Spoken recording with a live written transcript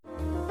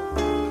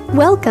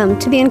Welcome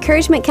to the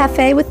Encouragement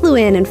Cafe with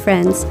Luann and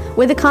friends,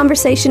 where the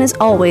conversation is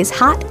always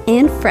hot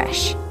and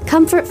fresh.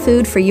 Comfort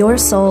food for your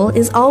soul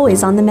is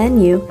always on the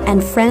menu,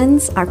 and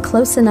friends are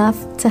close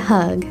enough to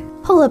hug.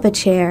 Pull up a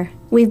chair.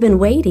 We've been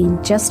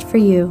waiting just for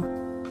you.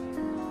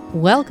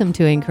 Welcome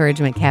to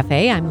Encouragement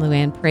Cafe. I'm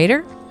Luann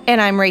Prater. And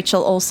I'm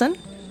Rachel Olson.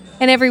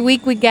 And every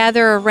week we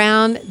gather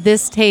around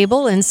this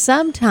table, and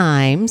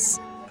sometimes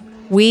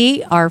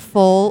we are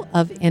full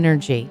of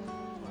energy.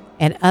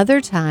 And other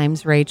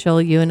times,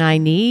 Rachel, you and I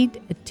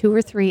need 2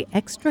 or 3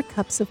 extra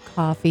cups of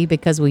coffee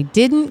because we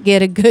didn't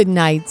get a good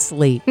night's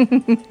sleep.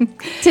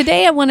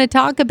 Today, I want to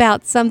talk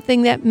about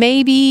something that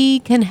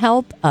maybe can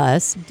help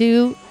us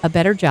do a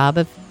better job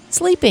of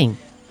sleeping.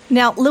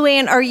 Now,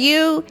 Luann, are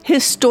you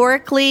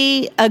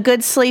historically a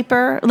good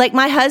sleeper? Like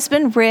my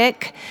husband,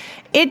 Rick,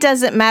 it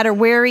doesn't matter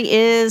where he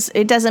is.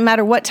 It doesn't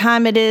matter what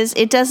time it is.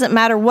 It doesn't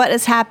matter what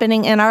is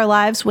happening in our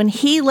lives. When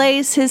he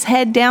lays his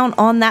head down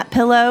on that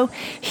pillow,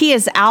 he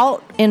is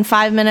out in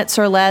 5 minutes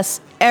or less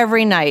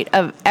every night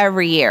of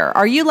every year.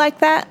 Are you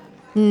like that?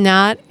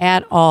 Not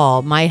at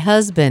all. My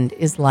husband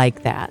is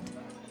like that.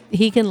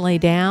 He can lay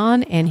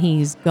down and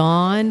he's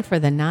gone for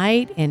the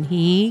night and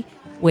he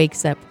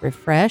wakes up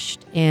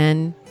refreshed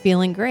and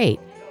feeling great.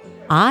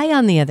 I,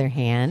 on the other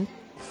hand,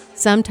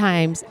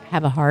 sometimes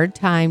have a hard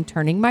time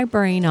turning my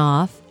brain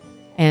off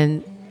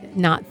and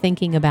not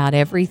thinking about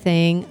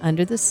everything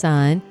under the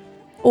sun,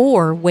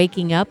 or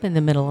waking up in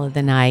the middle of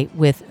the night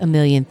with a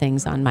million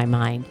things on my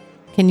mind.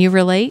 Can you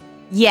relate?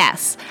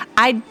 Yes.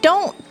 I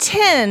don't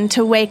tend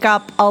to wake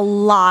up a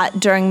lot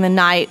during the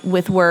night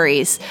with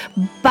worries,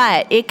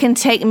 but it can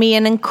take me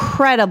an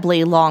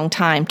incredibly long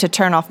time to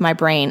turn off my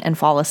brain and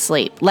fall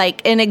asleep.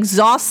 Like an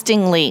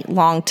exhaustingly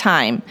long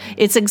time.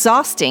 It's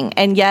exhausting,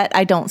 and yet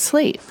I don't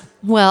sleep.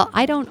 Well,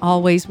 I don't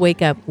always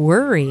wake up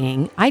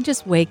worrying. I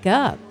just wake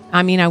up.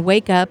 I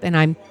wake up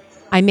and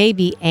I may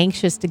be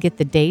anxious to get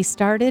the day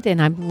started,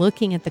 and I'm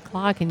looking at the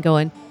clock and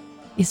going,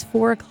 is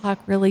 4 o'clock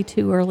really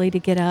too early to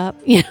get up?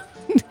 You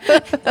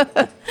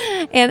know?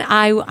 And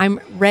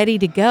I'm ready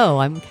to go.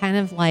 I'm kind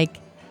of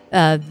like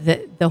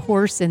the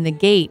horse in the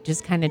gate,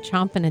 just kind of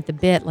chomping at the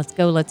bit. Let's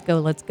go, let's go,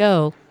 let's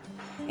go.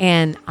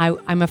 And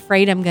I'm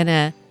afraid I'm going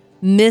to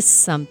miss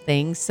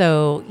something.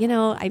 So,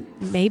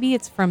 maybe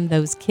it's from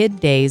those kid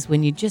days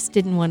when you just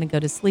didn't want to go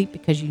to sleep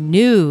because you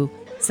knew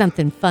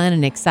something fun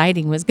and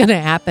exciting was going to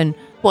happen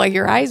while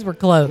your eyes were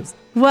closed.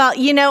 Well,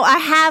 I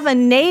have a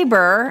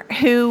neighbor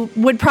who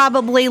would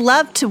probably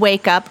love to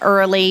wake up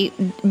early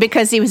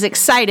because he was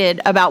excited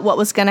about what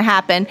was going to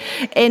happen.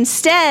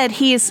 Instead,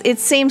 it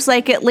seems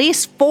like at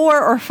least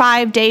 4 or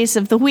 5 days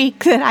of the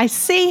week that I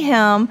see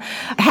him,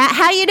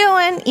 how you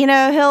doing?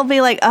 He'll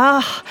be like,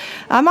 oh,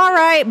 I'm all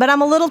right, but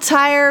I'm a little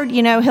tired.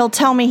 He'll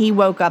tell me he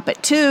woke up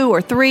at 2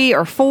 or 3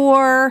 or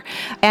 4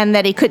 and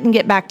that he couldn't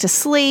get back to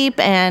sleep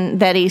and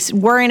that he's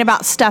worrying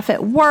about stuff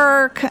at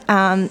work.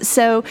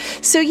 So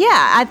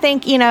yeah, I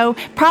think,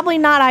 probably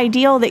not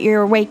ideal that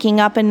you're waking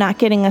up and not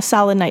getting a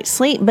solid night's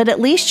sleep, but at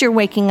least you're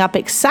waking up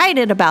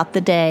excited about the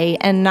day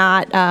and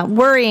not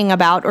worrying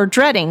about or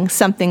dreading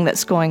something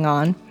that's going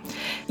on.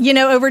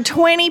 Over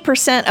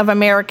 20% of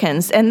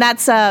Americans, and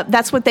that's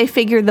what they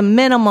figure the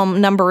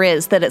minimum number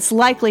is, that it's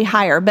likely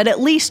higher, but at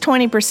least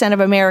 20% of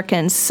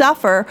Americans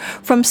suffer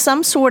from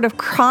some sort of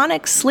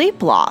chronic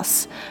sleep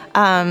loss.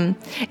 And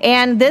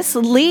this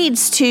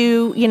leads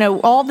to,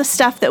 all the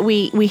stuff that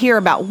we hear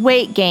about: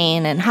 weight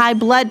gain and high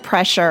blood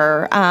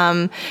pressure,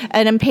 an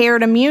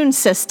impaired immune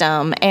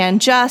system, and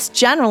just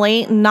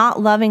generally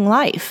not loving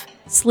life.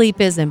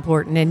 Sleep is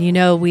important.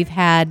 And, we've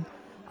had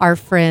our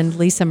friend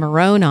Lisa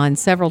Marone on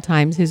several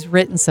times, who's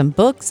written some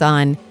books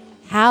on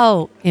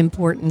how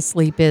important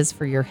sleep is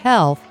for your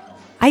health.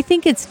 I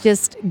think it's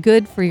just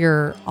good for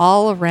your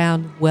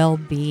all-around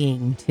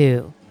well-being,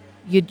 too.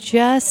 You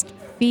just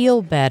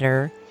feel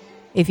better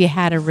if you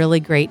had a really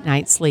great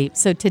night's sleep.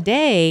 So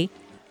today,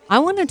 I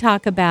want to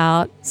talk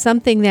about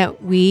something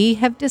that we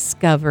have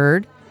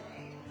discovered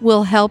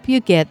will help you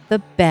get the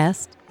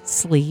best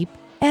sleep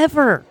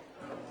ever.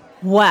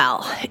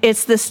 Well,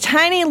 it's this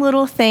tiny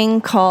little thing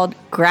called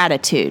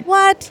gratitude.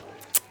 What?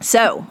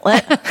 So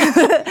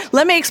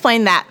let me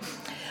explain that.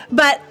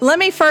 But let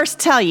me first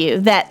tell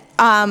you that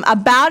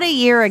about a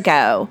year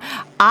ago,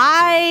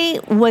 I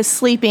was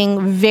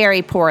sleeping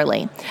very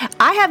poorly.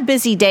 I have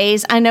busy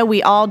days. I know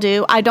we all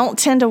do. I don't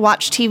tend to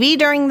watch TV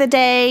during the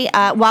day.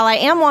 While I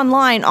am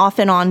online off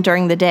and on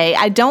during the day,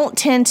 I don't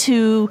tend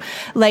to,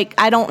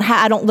 I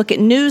don't look at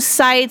news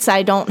sites.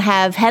 I don't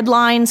have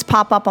headlines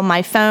pop up on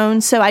my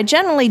phone. So I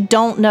generally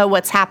don't know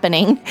what's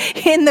happening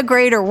in the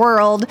greater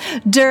world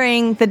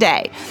during the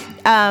day.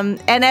 And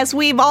as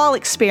we've all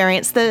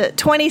experienced, the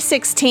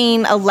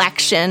 2016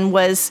 election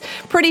was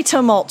pretty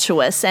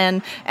tumultuous.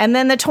 And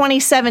then the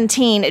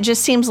 2017, it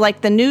just seems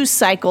like the news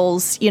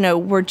cycles,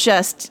 were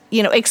just,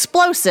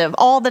 explosive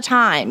all the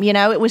time.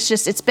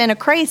 It's been a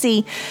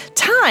crazy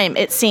time,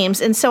 it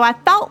seems. And so I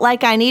felt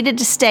like I needed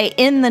to stay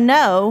in the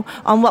know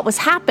on what was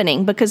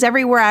happening, because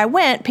everywhere I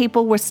went,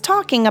 people was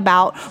talking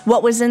about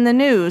what was in the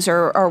news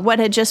or what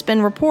had just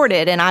been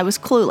reported, and I was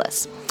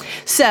clueless.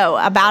 So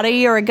about a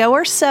year ago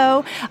or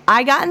so,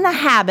 I got in the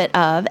habit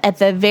of, at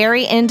the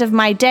very end of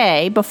my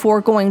day,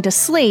 before going to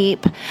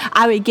sleep,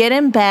 I would get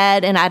in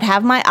bed and I'd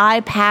have my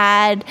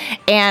iPad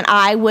and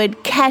I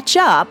would catch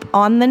up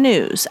on the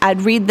news.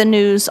 I'd read the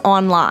news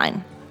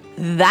online.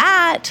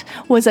 That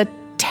was a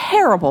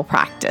terrible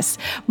practice.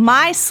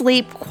 My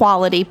sleep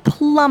quality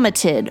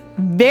plummeted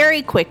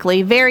very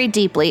quickly, very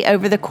deeply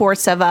over the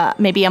course of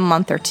maybe a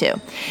month or two.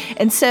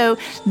 And so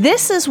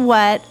this is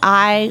what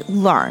I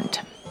learned.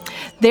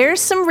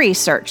 There's some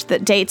research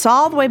that dates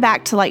all the way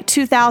back to like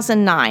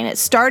 2009. It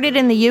started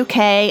in the UK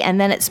and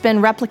then it's been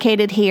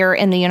replicated here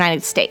in the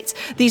United States.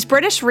 These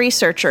British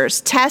researchers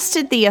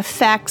tested the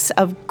effects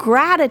of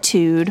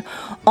gratitude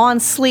on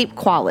sleep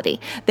quality.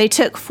 They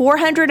took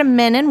 400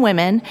 men and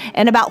women,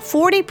 and about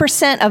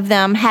 40% of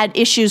them had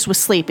issues with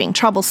sleeping,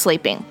 trouble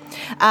sleeping.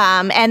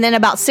 And then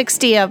about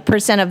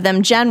 60% of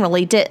them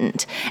generally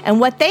didn't.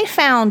 And what they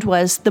found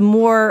was the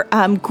more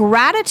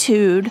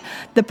gratitude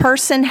the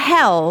person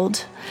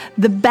held,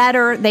 the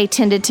better they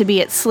tended to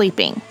be at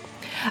sleeping.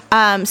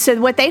 So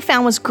what they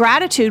found was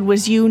gratitude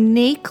was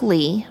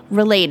uniquely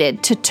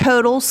related to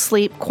total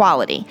sleep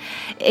quality,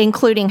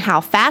 including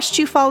how fast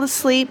you fall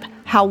asleep,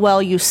 how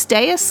well you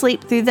stay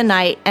asleep through the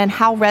night, and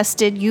how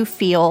rested you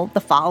feel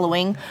the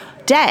following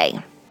day.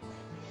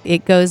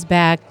 It goes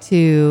back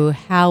to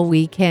how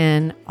we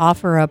can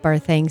offer up our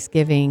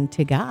thanksgiving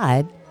to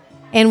God,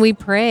 and we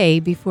pray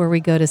before we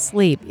go to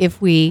sleep.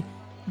 If we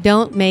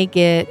don't make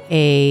it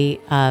a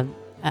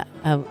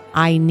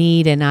I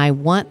need and I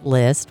want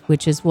list,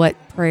 which is what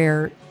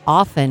prayer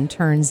often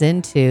turns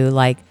into,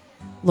 like,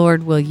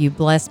 Lord, will you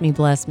bless me,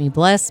 bless me,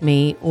 bless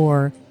me,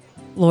 or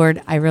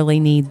Lord, I really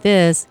need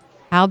this.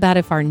 How about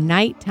if our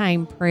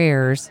nighttime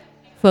prayers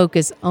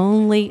focus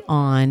only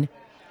on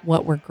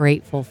what we're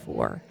grateful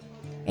for?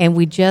 And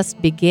we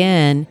just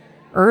begin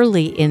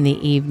early in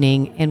the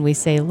evening and we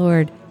say,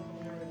 Lord,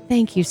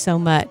 thank you so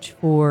much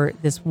for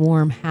this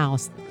warm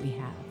house that we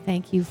have.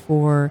 Thank you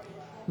for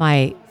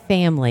my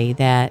family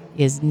that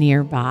is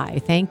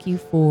nearby. Thank you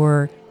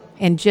for,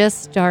 and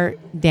just start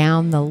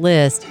down the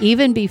list,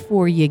 even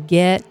before you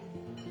get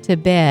to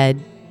bed.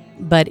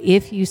 But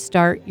if you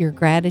start your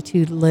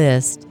gratitude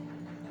list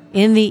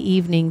in the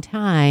evening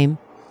time,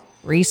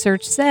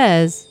 research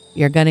says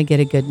you're going to get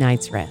a good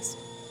night's rest.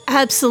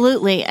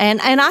 Absolutely.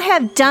 And I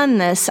have done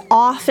this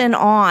off and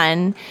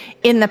on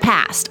in the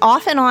past.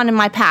 Off and on in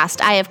my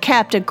past, I have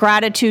kept a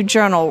gratitude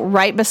journal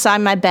right beside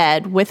my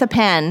bed with a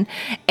pen,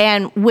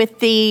 and with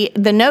the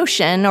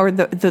notion, or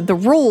the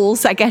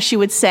rules, I guess you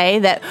would say,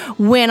 that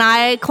when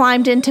I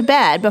climbed into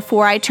bed,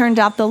 before I turned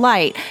out the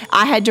light,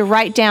 I had to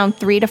write down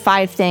 3 to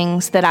 5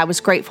 things that I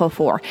was grateful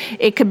for.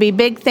 It could be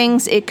big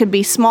things. It could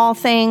be small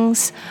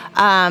things.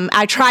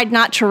 I tried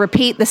not to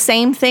repeat the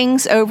same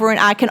things over, and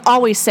I can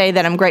always say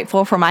that I'm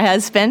grateful for my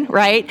husband,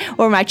 right?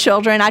 Or my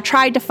children. I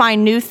tried to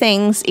find new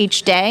things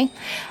each day.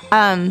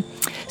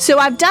 So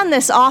I've done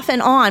this off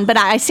and on, but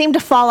I seem to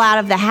fall out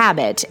of the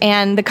habit.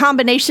 And the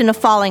combination of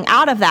falling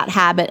out of that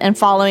habit and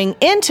falling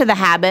into the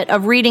habit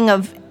of reading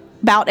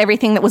about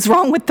everything that was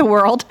wrong with the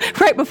world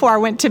right before I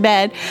went to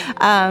bed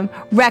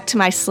wrecked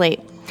my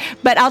sleep.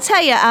 But I'll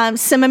tell you,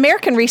 some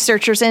American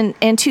researchers in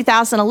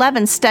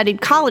 2011 studied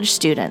college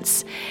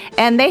students,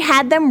 and they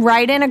had them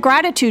write in a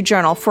gratitude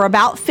journal for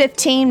about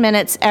 15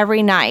 minutes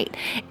every night.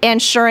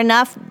 And sure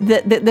enough,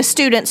 the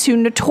students who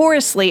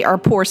notoriously are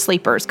poor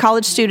sleepers,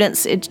 college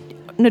students,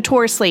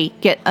 notoriously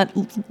get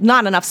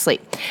not enough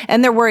sleep,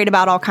 and they're worried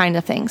about all kinds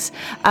of things.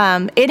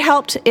 It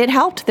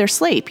helped their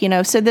sleep,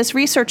 So this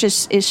research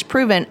is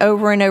proven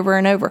over and over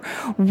and over.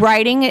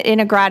 Writing it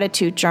in a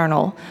gratitude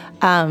journal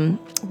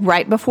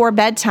right before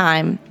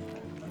bedtime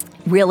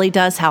really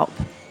does help.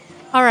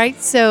 All right,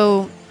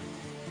 so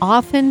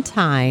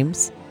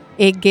oftentimes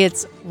it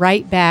gets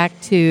right back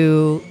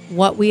to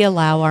what we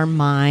allow our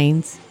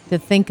minds to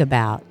think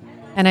about.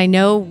 And I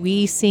know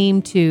we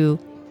seem to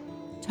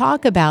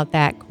talk about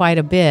that quite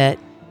a bit,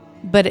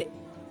 but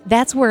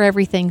that's where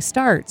everything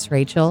starts,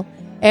 Rachel.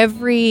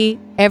 Every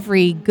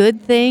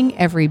good thing,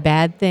 every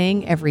bad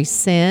thing, every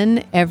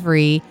sin,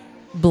 every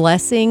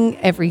blessing,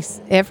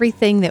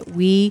 everything that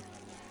we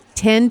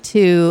tend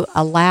to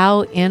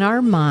allow in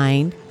our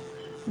mind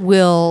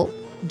will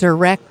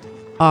direct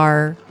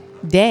our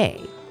day.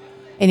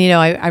 And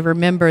I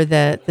remember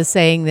the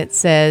saying that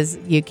says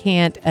you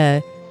can't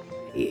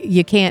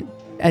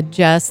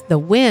adjust the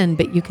wind,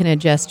 but you can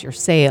adjust your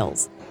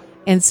sails.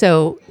 And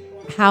so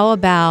how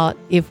about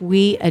if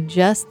we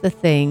adjust the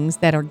things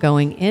that are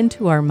going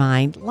into our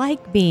mind,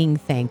 like being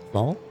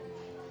thankful,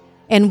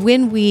 and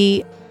when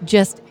we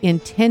just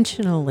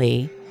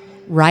intentionally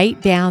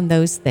Write down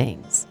those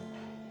things.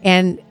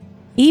 And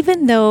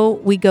even though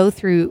we go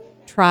through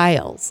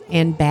trials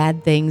and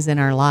bad things in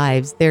our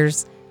lives,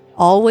 there's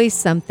always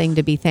something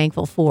to be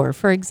thankful for.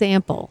 For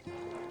example,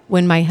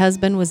 when my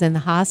husband was in the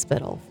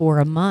hospital for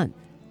a month,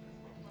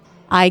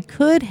 I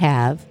could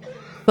have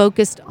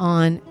focused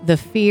on the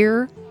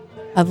fear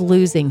of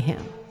losing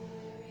him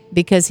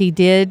because he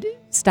did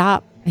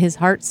stop. His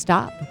heart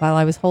stopped while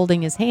I was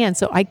holding his hand.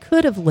 So I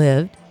could have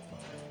lived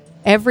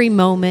every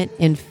moment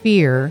in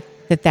fear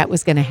that that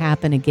was going to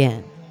happen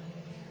again.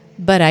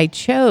 But I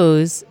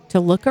chose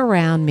to look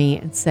around me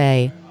and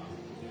say,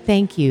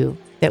 thank you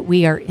that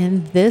we are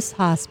in this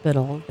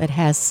hospital that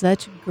has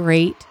such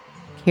great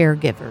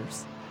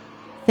caregivers.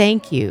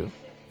 Thank you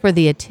for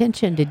the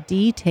attention to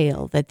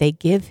detail that they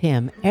give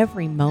him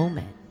every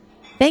moment.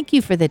 Thank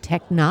you for the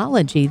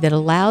technology that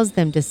allows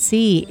them to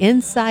see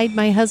inside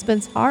my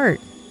husband's heart,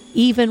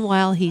 even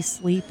while he's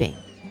sleeping.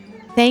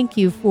 Thank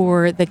you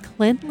for the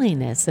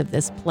cleanliness of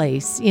this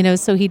place,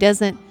 so he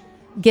doesn't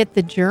get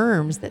the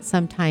germs that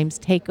sometimes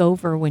take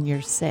over when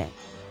you're sick.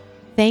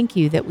 Thank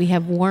you that we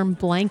have warm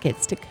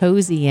blankets to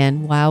cozy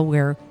in while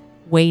we're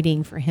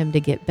waiting for him to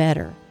get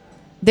better.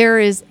 There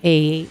is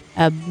a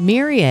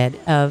myriad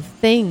of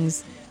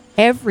things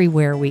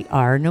everywhere we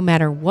are, no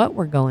matter what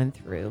we're going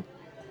through,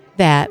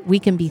 that we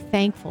can be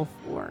thankful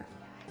for.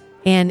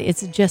 And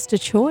it's just a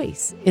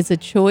choice. It's a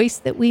choice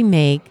that we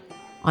make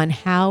on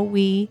how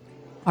we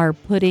are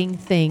putting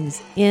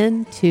things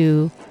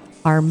into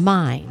our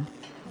mind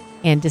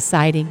and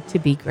deciding to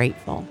be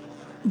grateful.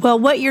 Well,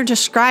 what you're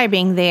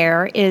describing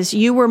there is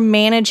you were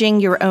managing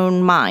your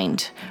own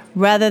mind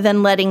rather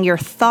than letting your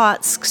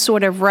thoughts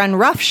sort of run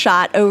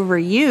roughshod over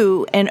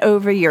you and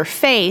over your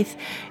faith.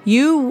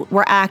 You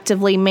were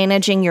actively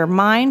managing your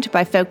mind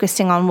by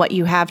focusing on what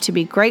you have to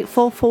be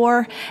grateful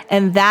for,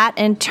 and that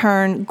in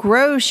turn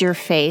grows your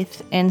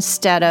faith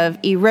instead of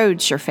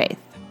erodes your faith.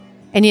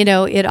 And,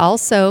 it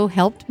also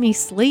helped me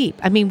sleep.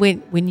 I mean,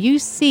 when you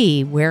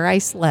see where I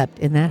slept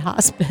in that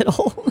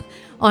hospital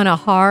on a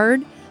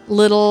hard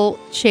little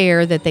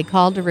chair that they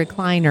called a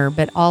recliner,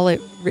 but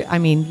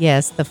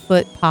yes, the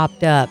foot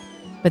popped up,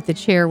 but the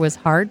chair was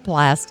hard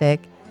plastic.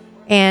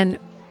 And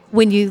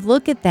when you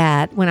look at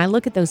that, when I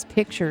look at those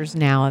pictures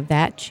now of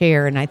that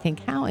chair, and I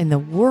think, how in the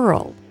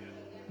world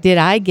did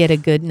I get a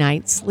good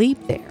night's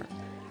sleep there?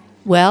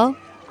 Well,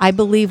 I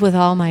believe with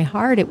all my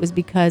heart it was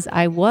because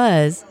I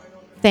was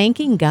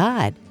thanking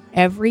God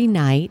every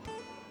night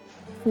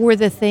for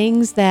the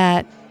things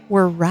that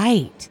were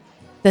right,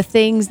 the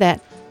things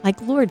that, like,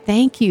 Lord,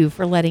 thank you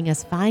for letting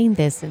us find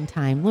this in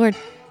time. Lord,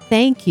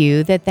 thank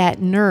you that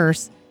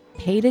nurse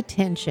paid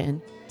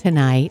attention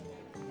tonight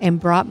and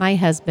brought my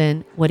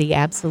husband what he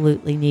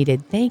absolutely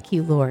needed. Thank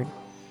you, Lord.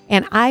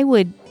 And I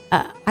would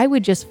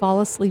just fall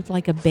asleep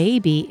like a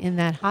baby in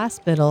that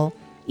hospital,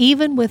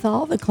 even with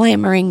all the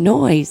clamoring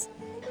noise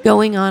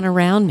going on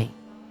around me.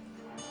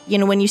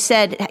 When you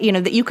said,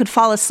 that you could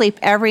fall asleep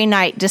every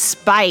night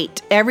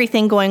despite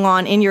everything going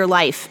on in your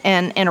life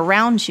and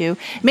around you,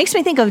 it makes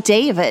me think of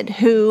David,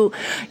 who,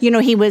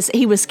 he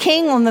was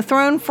king on the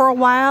throne for a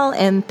while,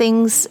 and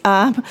things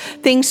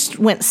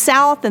went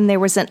south, and there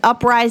was an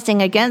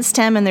uprising against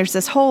him. And there's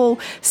this whole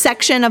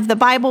section of the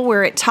Bible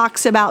where it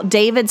talks about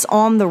David's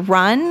on the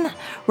run,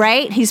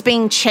 right? He's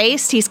being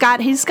chased. He's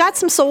got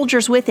some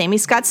soldiers with him.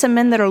 He's got some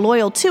men that are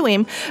loyal to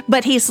him,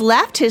 but he's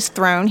left his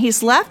throne.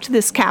 He's left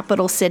this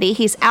capital city.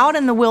 He's out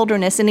in the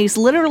wilderness, and he's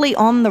literally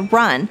on the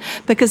run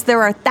because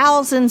there are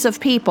thousands of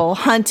people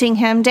hunting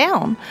him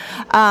down,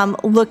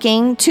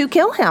 looking to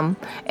kill him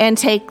and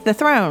take the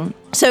throne.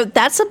 So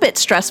that's a bit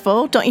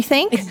stressful, don't you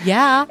think?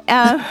 Yeah.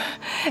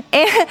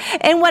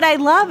 And what I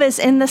love is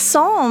in the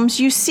Psalms,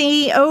 you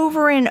see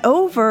over and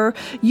over,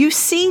 you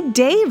see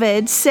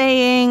David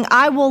saying,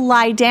 I will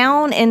lie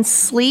down and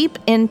sleep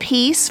in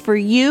peace, for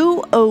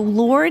you, O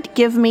Lord,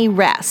 give me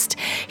rest.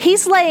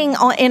 He's laying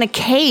in a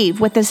cave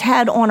with his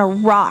head on a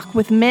rock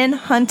with men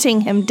hunting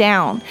him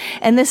down.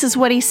 And this is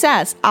what he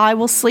says, I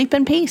will sleep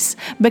in peace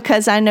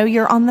because I know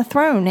you're on the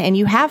throne and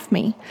you have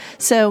me.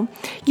 So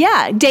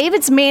yeah,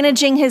 David's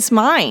managing his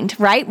mind,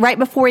 right? Right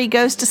before he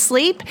goes to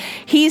sleep,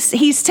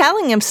 he's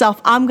telling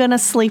himself, I'm going to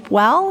sleep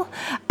well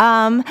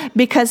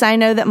because I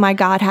know that my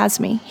God has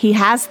me. He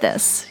has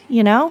this,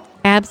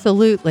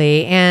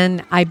 Absolutely.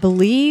 And I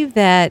believe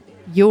that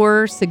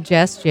your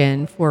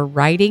suggestion for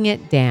writing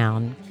it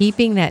down,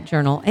 keeping that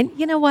journal, and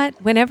you know what?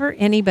 Whenever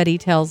anybody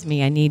tells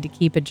me I need to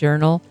keep a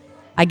journal,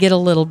 I get a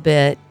little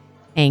bit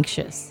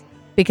anxious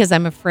because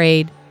I'm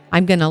afraid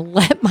I'm going to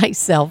let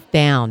myself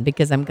down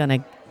because I'm going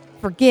to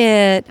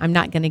forget. I'm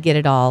not going to get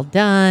it all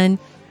done.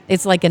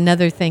 It's like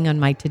another thing on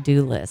my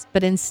to-do list.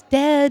 But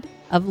instead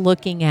of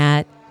looking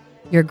at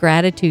your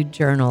gratitude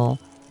journal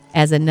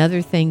as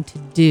another thing to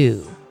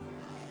do,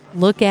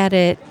 look at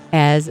it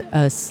as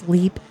a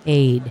sleep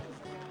aid.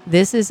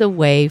 This is a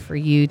way for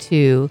you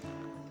to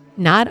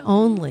not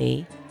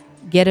only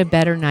get a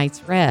better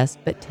night's rest,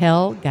 but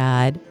tell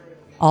God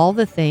all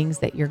the things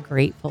that you're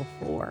grateful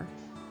for.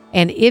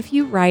 And if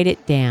you write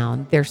it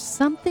down, there's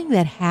something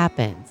that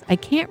happens. I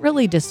can't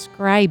really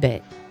describe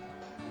it,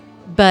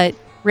 But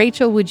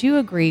Rachel, would you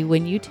agree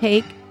when you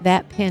take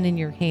that pen in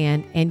your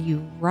hand and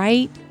you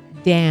write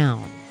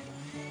down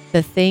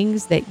the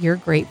things that you're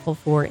grateful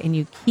for and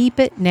you keep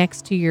it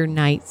next to your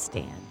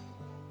nightstand,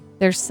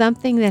 there's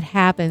something that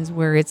happens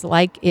where it's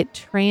like it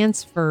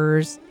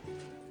transfers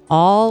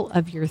all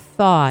of your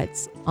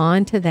thoughts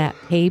onto that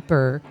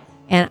paper.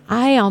 And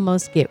I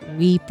almost get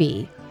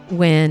weepy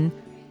when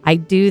I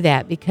do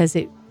that because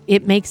it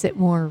makes it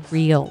more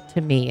real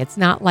to me. It's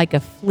not like a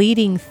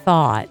fleeting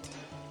thought.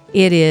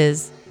 It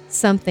is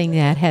something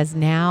that has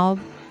now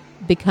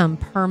become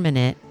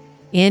permanent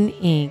in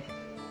ink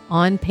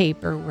on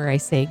paper where I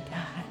say,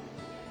 God,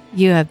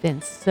 you have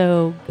been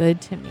so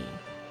good to me.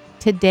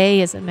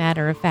 Today, as a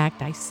matter of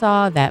fact, I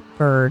saw that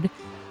bird.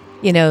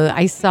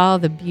 I saw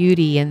the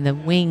beauty in the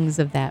wings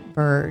of that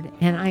bird.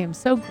 And I am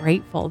so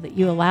grateful that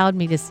you allowed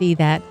me to see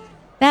that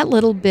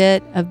little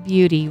bit of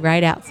beauty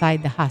right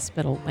outside the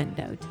hospital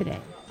window today.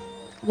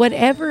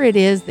 Whatever it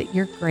is that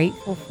you're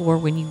grateful for,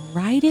 when you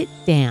write it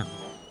down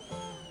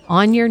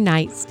on your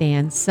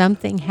nightstand,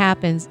 something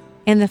happens.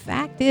 And the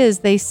fact is,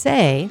 they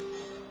say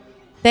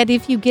that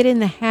if you get in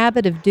the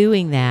habit of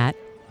doing that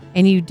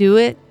and you do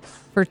it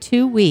for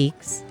 2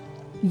 weeks,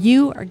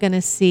 you are going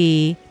to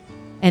see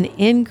an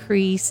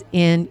increase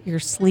in your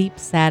sleep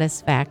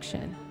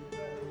satisfaction,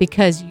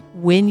 because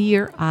when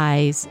your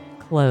eyes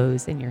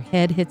close and your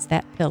head hits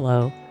that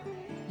pillow,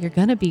 you're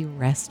going to be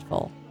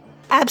restful.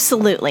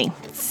 Absolutely.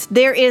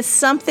 There is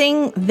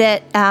something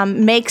that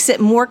makes it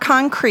more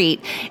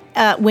concrete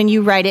when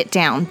you write it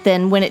down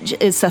than when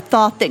it is a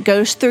thought that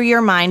goes through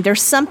your mind.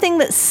 There's something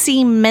that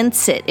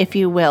cements it, if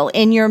you will,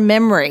 in your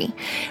memory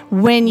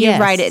when you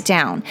write it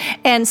down.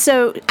 And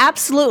so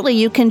absolutely,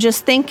 you can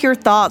just think your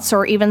thoughts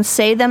or even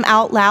say them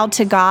out loud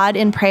to God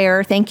in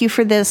prayer. Thank you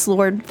for this,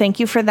 Lord. Thank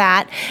you for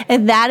that.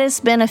 And that is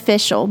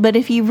beneficial. But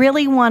if you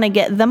really want to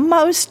get the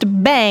most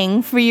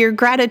bang for your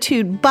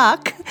gratitude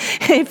buck,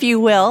 if you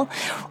will,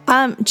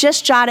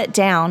 just jot it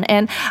down.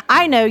 And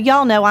I know,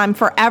 y'all know I'm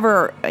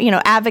forever,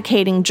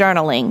 advocating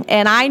journaling.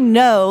 And I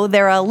know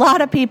there are a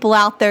lot of people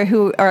out there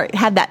who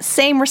have that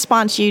same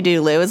response you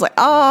do, Lou. It's like,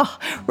 oh,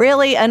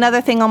 really? Another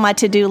thing on my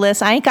to-do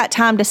list. I ain't got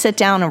time to sit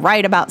down and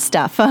write about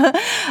stuff.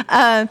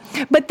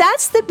 But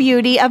that's the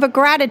beauty of a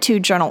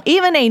gratitude journal.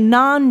 Even a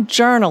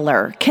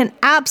non-journaler can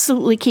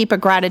absolutely keep a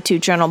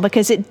gratitude journal,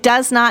 because it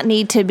does not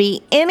need to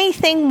be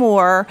anything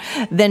more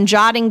than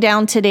jotting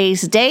down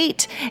today's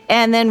date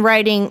and then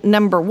writing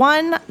number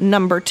 1,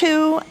 number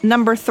 2,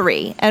 number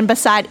 3. And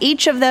beside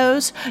each of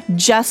those,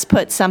 just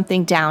put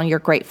something down you're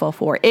grateful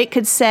for. It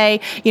could say,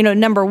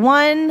 number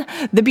 1,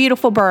 the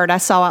beautiful bird I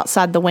saw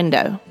outside the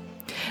window.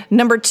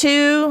 Number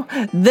 2,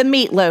 the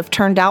meatloaf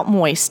turned out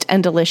moist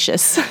and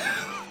delicious.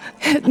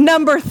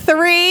 Number 3,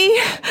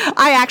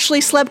 I actually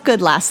slept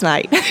good last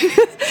night.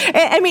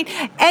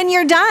 And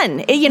you're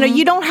done.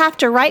 You don't have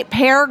to write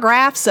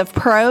paragraphs of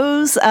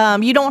prose.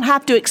 You don't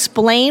have to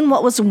explain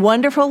what was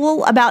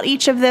wonderful about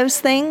each of those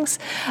things.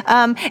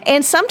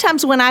 And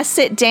sometimes when I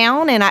sit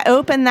down and I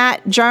open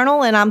that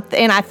journal and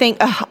I think,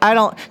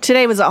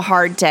 today was a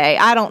hard day.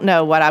 I don't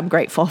know what I'm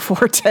grateful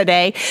for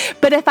today.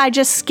 But if I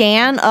just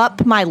scan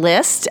up my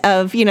list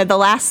of, the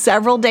last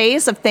several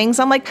days of things,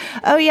 I'm like,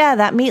 oh yeah,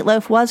 that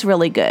meatloaf was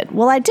really good.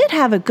 Well, I did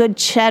have a good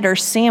cheddar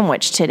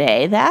sandwich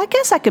today. I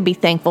guess I could be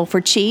thankful for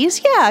cheese.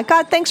 Yeah,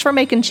 God, thanks for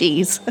making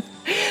cheese.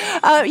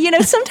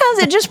 Sometimes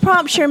it just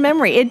prompts your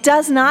memory. It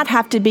does not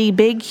have to be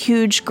big,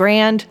 huge,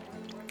 grand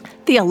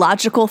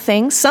theological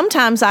things.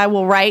 Sometimes I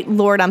will write,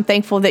 Lord, I'm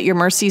thankful that your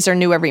mercies are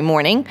new every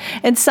morning.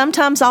 And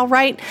sometimes I'll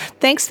write,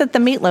 thanks that the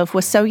meatloaf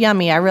was so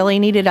yummy. I really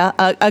needed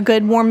a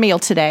good warm meal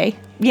today.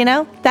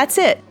 That's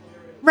it.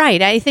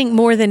 Right. I think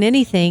more than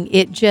anything,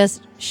 it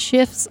just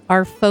shifts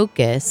our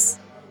focus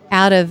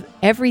out of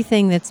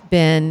everything that's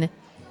been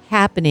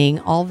happening,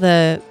 all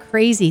the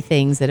crazy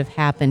things that have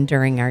happened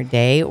during our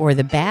day or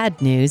the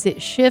bad news.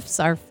 It shifts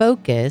our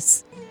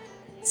focus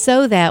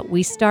so that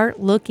we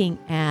start looking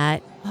at,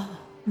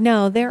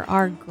 no, there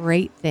are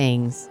great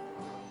things.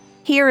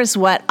 Here is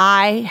what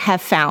I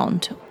have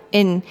found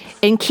in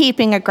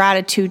keeping a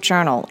gratitude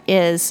journal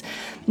is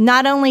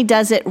not only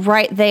does it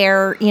right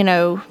there,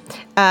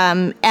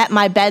 at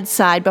my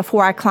bedside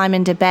before I climb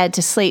into bed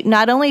to sleep,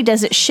 not only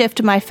does it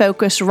shift my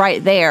focus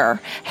right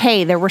there,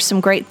 hey, there were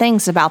some great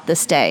things about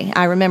this day.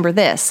 I remember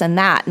this and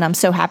that, and I'm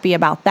so happy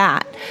about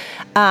that.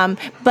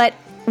 But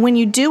when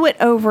you do it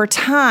over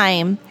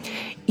time,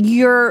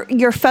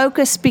 your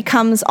focus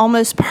becomes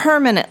almost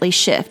permanently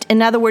shift.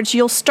 In other words,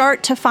 you'll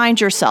start to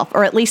find yourself,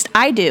 or at least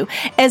I do,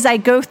 as I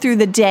go through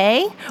the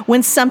day,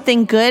 when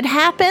something good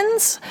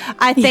happens,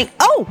 I think,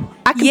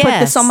 I can put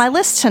this on my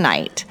list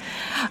tonight.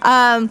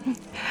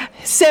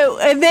 So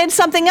and then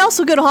something else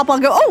will go to hop on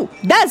and go, oh,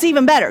 that's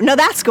even better. No,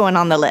 that's going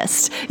on the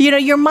list.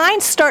 Your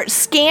mind starts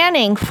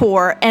scanning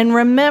for and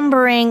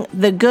remembering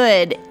the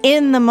good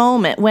in the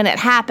moment when it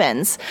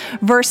happens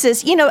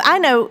versus, I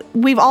know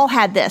we've all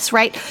had this,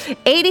 right?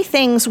 80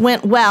 things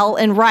went well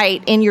and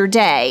right in your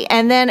day.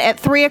 And then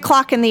at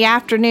 3:00 in the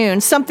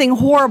afternoon, something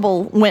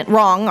horrible went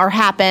wrong or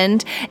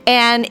happened,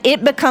 and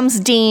it becomes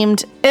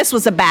deemed, this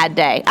was a bad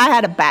day. I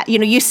had a bad,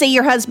 you see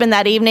your husband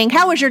that evening.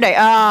 How was your day?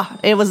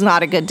 It was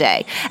not a good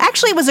day.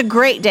 Actually, it was a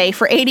great day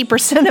for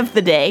 80% of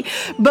the day,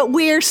 but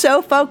we're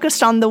so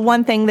focused on the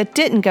one thing that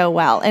didn't go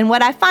well. And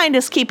what I find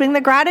is keeping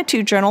the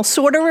gratitude journal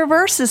sort of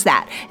reverses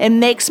that. It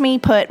makes me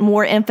put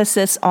more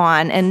emphasis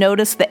on and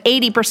notice the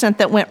 80%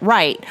 that went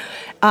right,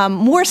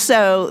 more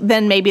so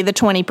than maybe the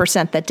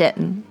 20% that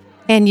didn't.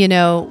 And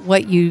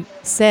what you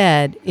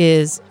said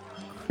is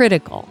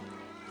critical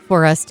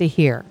for us to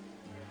hear,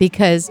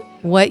 because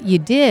what you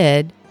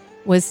did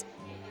was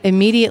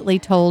immediately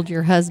told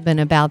your husband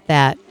about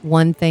that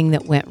one thing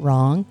that went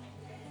wrong.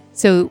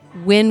 So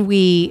when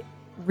we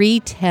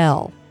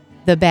retell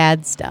the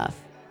bad stuff,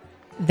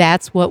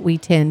 that's what we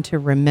tend to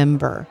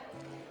remember.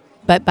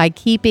 But by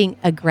keeping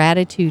a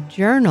gratitude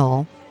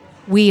journal,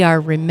 we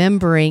are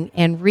remembering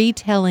and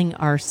retelling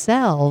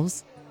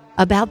ourselves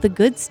about the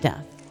good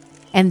stuff.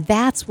 And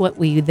that's what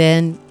we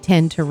then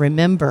tend to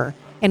remember.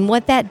 And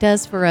what that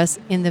does for us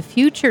in the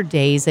future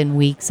days and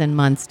weeks and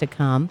months to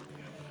come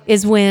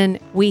is when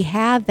we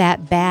have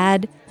that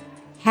bad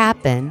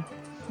happen,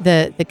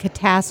 the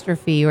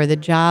catastrophe or the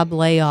job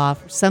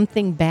layoff,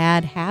 something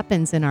bad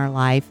happens in our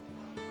life,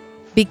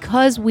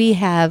 because we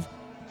have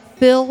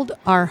filled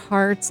our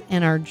hearts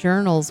and our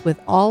journals with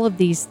all of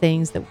these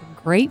things that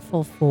we're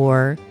grateful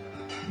for,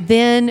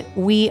 then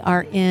we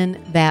are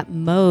in that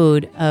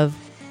mode of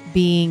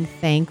being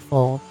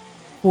thankful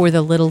for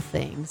the little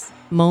things,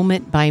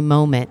 moment by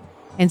moment.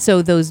 And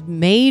so those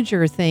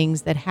major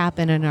things that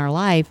happen in our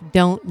life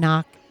don't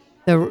knock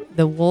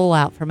the wool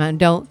out from,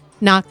 don't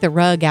knock the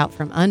rug out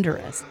from under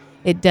us.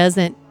 It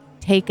doesn't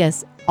take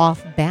us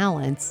off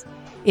balance.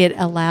 It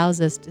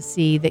allows us to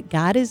see that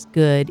God is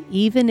good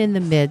even in the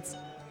midst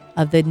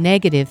of the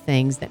negative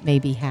things that may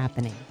be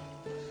happening.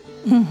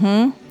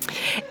 Mm-hmm.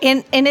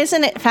 And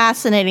isn't it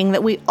fascinating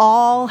that we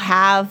all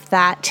have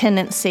that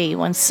tendency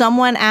when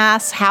someone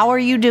asks, how are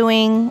you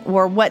doing?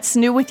 Or what's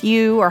new with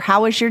you? Or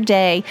how was your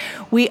day?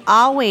 We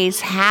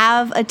always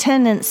have a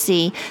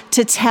tendency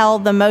to tell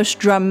the most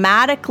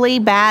dramatically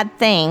bad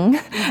thing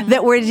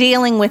that we're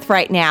dealing with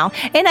right now.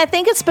 And I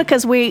think it's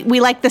because we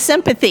like the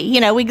sympathy.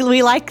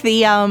 We like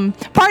the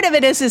part of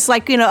it is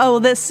like,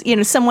 this,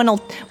 someone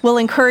will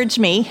encourage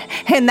me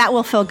and that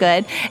will feel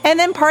good. And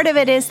then part of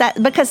it is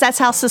that because that's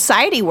how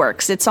society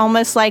works. It's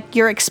almost like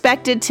you're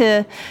expected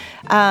to,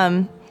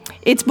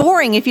 it's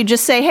boring if you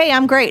just say, hey,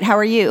 I'm great. How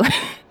are you?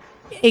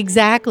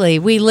 Exactly.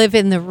 We live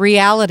in the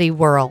reality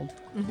world.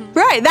 Mm-hmm.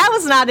 Right. That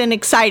was not an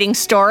exciting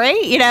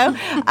story, Here,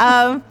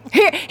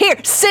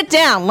 sit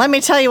down. Let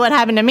me tell you what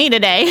happened to me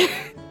today.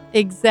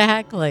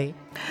 Exactly.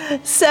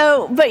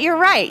 So, but you're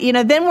right.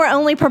 Then we're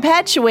only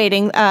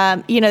perpetuating,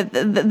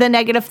 the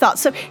negative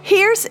thoughts. So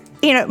here's,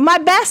 my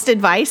best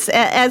advice,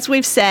 as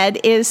we've said,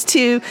 is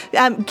to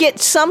get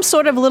some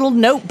sort of little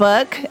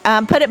notebook,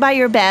 put it by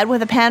your bed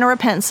with a pen or a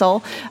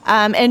pencil,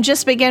 and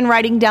just begin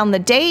writing down the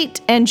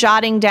date and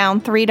jotting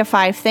down 3 to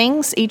 5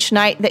 things each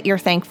night that you're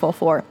thankful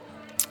for.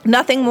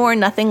 Nothing more,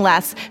 nothing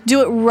less.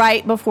 Do it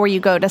right before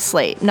you go to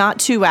sleep. Not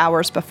 2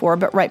 hours before,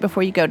 but right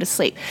before you go to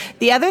sleep.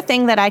 The other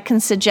thing that I can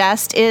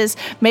suggest is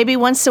maybe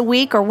once a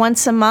week or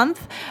once a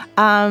month,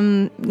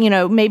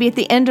 maybe at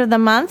the end of the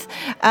month,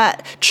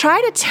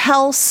 try to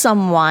tell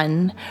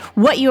someone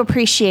what you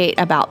appreciate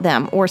about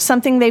them or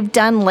something they've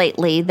done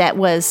lately that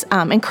was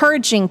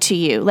encouraging to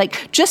you.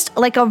 Just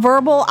like a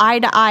verbal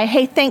eye-to-eye,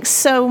 hey, thanks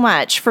so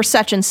much for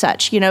such and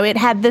such. It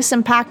had this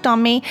impact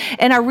on me,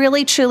 and I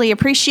really, truly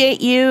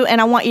appreciate you, and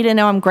I want you to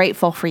know I'm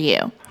grateful for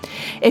you.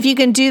 If you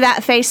can do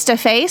that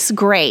face-to-face,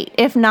 great.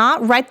 If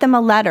not, write them a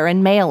letter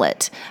and mail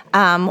it,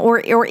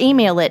 or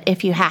email it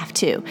if you have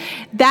to.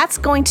 That's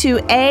going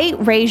to, A,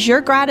 raise your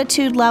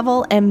gratitude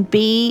level, and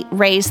B,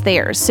 raise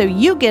theirs. So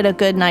you get a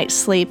good night's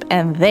sleep,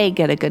 and they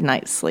get a good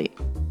night's sleep.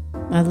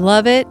 I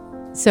love it.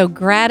 So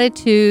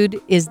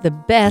gratitude is the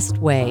best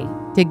way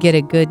to get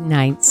a good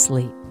night's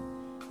sleep.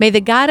 May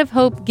the God of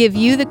hope give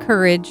you the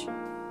courage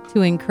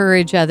to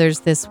encourage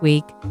others this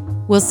week.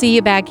 We'll see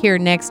you back here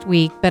next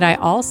week, but I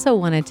also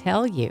want to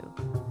tell you,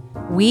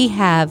 we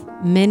have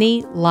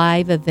many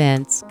live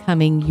events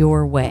coming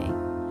your way.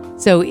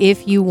 So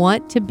if you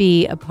want to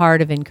be a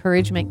part of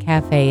Encouragement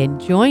Cafe and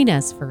join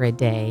us for a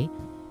day,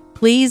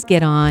 please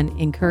get on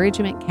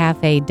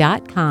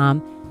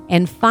encouragementcafe.com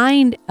and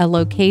find a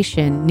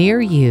location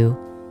near you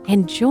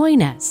and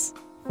join us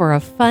for a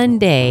fun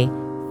day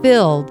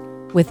filled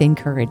with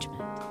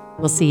encouragement.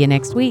 We'll see you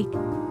next week.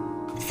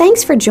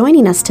 Thanks for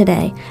joining us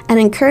today at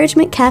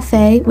Encouragement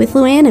Cafe with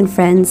Luann and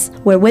friends,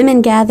 where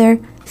women gather,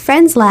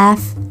 friends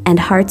laugh, and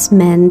hearts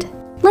mend.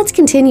 Let's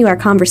continue our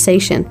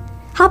conversation.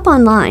 Hop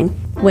online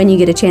when you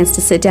get a chance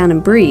to sit down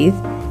and breathe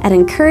at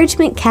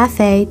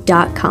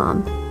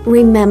encouragementcafe.com.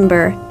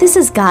 Remember, this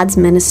is God's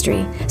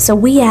ministry, so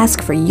we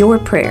ask for your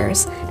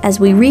prayers as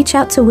we reach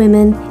out to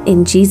women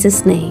in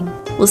Jesus' name.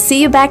 We'll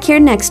see you back here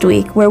next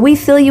week where we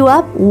fill you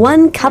up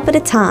one cup at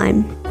a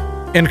time.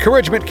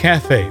 Encouragement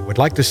Cafe would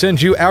like to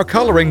send you our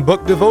coloring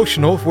book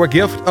devotional for a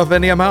gift of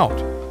any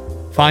amount.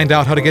 Find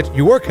out how to get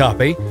your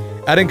copy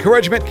at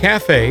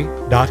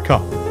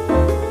encouragementcafe.com.